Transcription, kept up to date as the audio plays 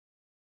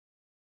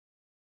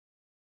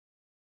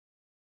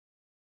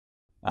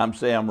I'm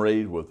Sam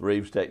Reeves with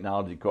Reeves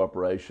Technology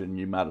Corporation.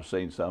 You might have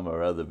seen some of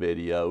our other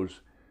videos,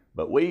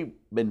 but we've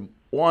been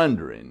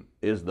wondering,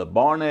 is the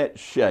Barnett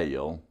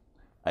Shale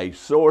a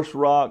source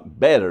rock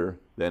better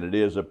than it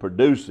is a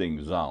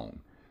producing zone?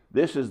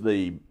 This is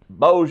the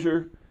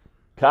Bossier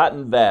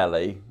Cotton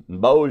Valley, and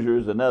Bossier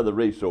is another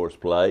resource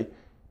play,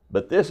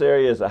 but this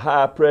area is a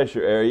high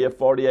pressure area,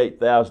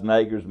 48,000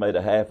 acres, made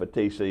a half a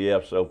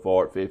TCF so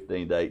far at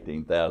 15 to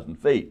 18,000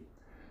 feet.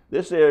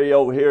 This area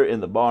over here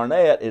in the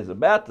Barnett is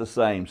about the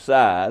same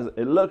size.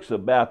 It looks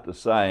about the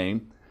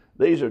same.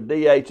 These are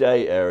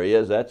DHA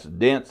areas, that's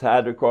dense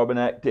hydrocarbon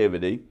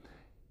activity,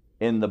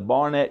 in the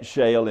Barnett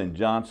Shale in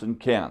Johnson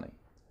County.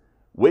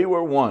 We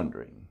were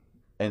wondering,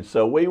 and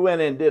so we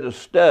went and did a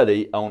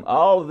study on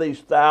all of these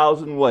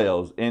 1,000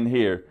 wells in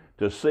here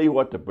to see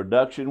what the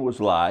production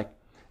was like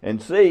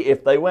and see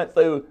if they went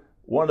through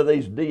one of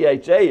these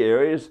DHA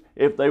areas,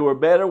 if they were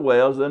better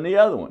wells than the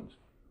other ones.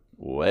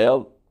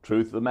 Well,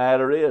 truth of the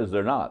matter is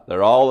they're not.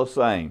 They're all the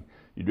same.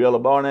 You drill a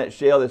Barnett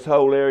Shale, this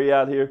whole area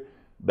out here,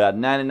 about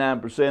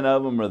 99%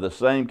 of them are the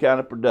same kind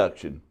of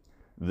production.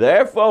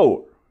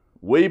 Therefore,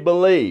 we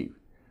believe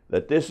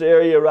that this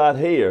area right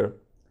here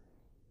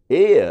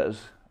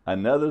is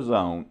another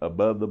zone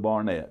above the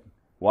Barnett.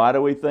 Why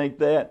do we think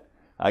that?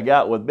 I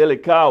got with Billy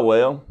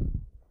Caldwell,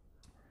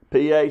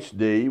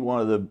 PhD,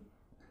 one of the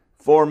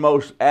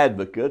foremost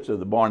advocates of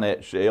the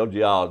Barnett Shale,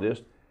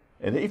 geologist,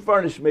 and he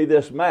furnished me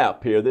this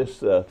map here,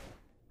 this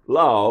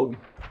log,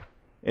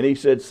 and he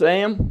said,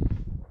 Sam,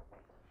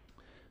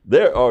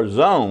 there are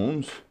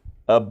zones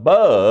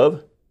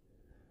above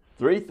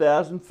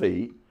 3,000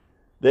 feet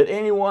that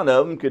any one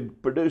of them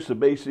could produce a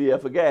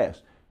BCF of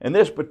gas. And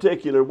this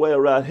particular well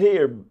right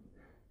here,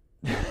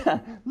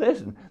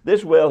 listen,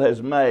 this well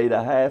has made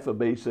a half a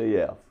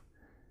BCF,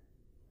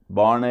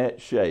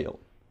 Barnett Shale.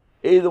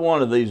 Either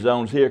one of these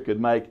zones here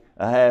could make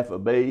a half a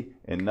B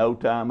in no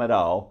time at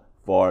all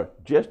for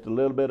just a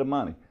little bit of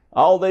money.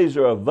 All these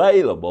are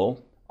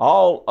available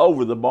all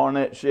over the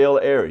Barnett Shale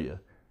area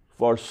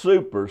for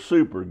super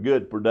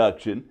good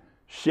production.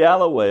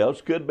 Shallow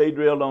wells could be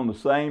drilled on the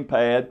same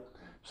pad.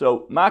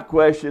 So my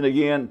question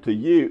again to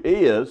you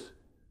is,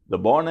 the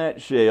Barnett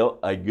Shale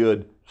a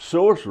good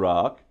source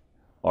rock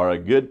or a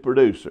good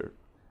producer?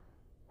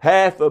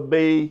 Half a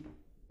B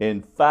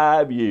in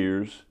 5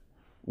 years.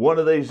 One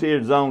of these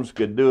here zones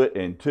could do it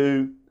in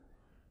 2.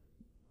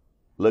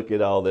 Look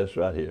at all this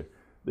right here.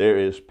 There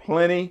is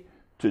plenty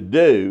to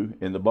do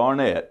in the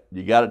Barnett.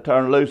 You got to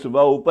turn loose of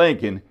old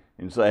thinking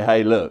and say,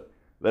 hey, look,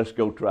 let's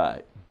go try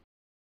it.